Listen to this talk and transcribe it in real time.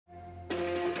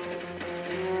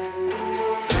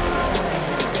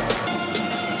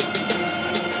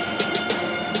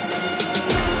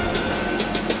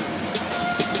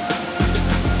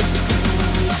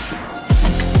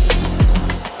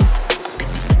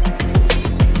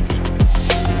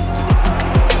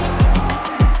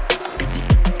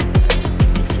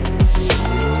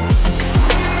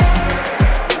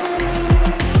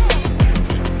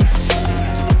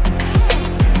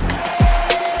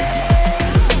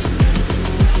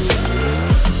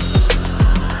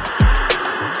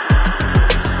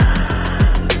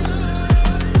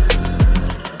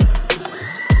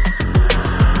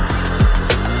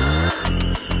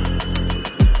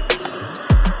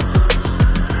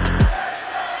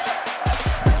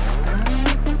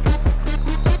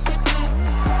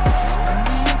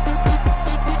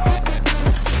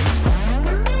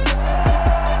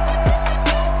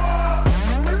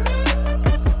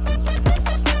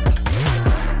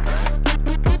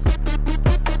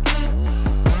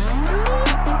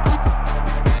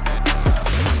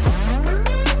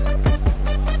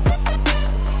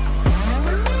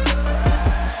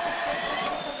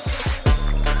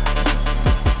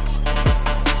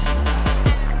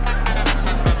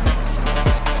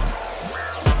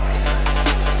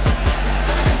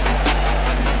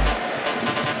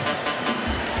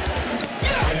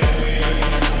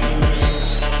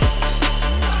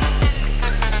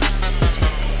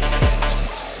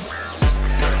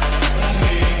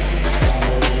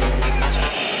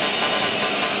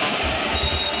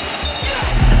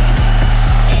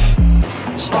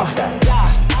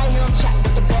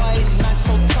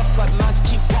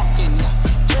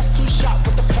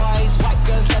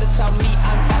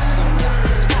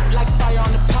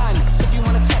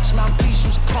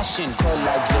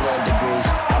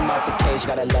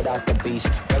beast.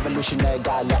 Revolutionary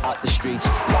guy, let out the streets.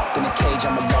 Locked in a cage,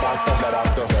 I'ma let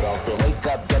out the. Wake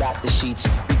up, get out the sheets.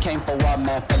 We came for one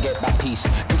man, forget my peace.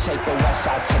 You take the west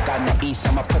side, take out the east.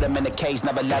 I'ma put him in the cage,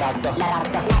 never let out the.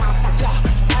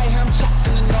 Yeah, I hear him chopped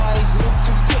in the noise. Move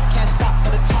too quick, can't stop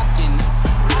for the talking.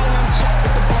 I hear him chopped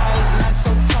with the boys. Man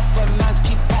so tough, but mans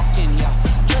keep walking, yeah.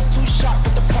 Just too sharp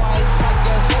with the prize. White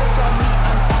girls, don't tell me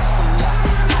I'm awesome, yeah.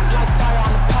 Hot like fire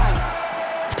on the pine.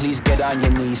 Please get on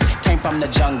your knees. Came from the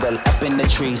jungle, up in the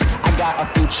trees. I got a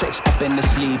few tricks up in the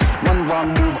sleeve. One wrong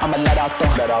move, I'ma let out the.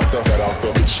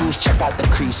 Big shoes, check out the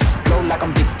crease. Blow like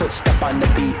I'm Bigfoot, step on the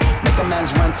beat. Make a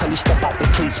man's run till he step out the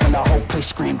cleats. When the whole place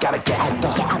scream, gotta get out the.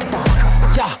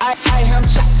 Yeah, I hear him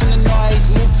chat to the noise.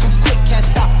 Move too quick, can't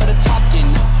stop for the talking.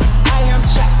 I hear him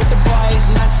chat with the boys.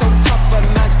 Man so tough, but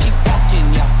mans keep walking,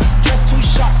 yeah. Dressed too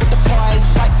sharp with the prize.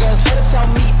 White girls, let her tell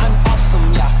me I'm awesome,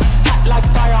 yeah. Hot like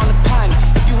fire on the pan.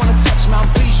 If you wanna touch me,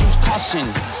 please use caution.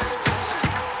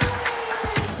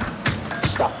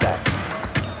 Stop that.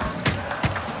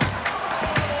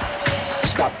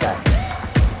 Stop that.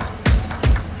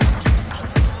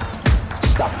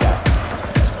 Stop that.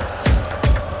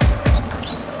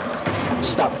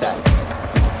 Stop that.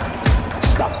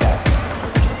 Stop that.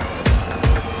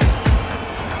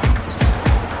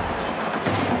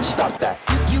 Stop that.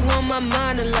 You on my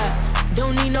mind a lot.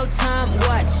 Don't need no time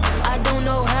watch. I don't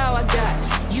know how I got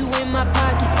you in my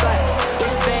pocket spot. Yeah,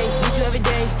 it's babe, miss you every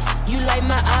day. You like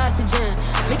my oxygen.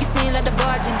 Make it seem like the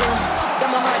barging down.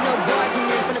 Got my heart no barging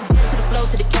in. From the bed to the floor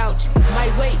to the couch.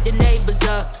 Might wake the neighbors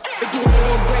up. If you hate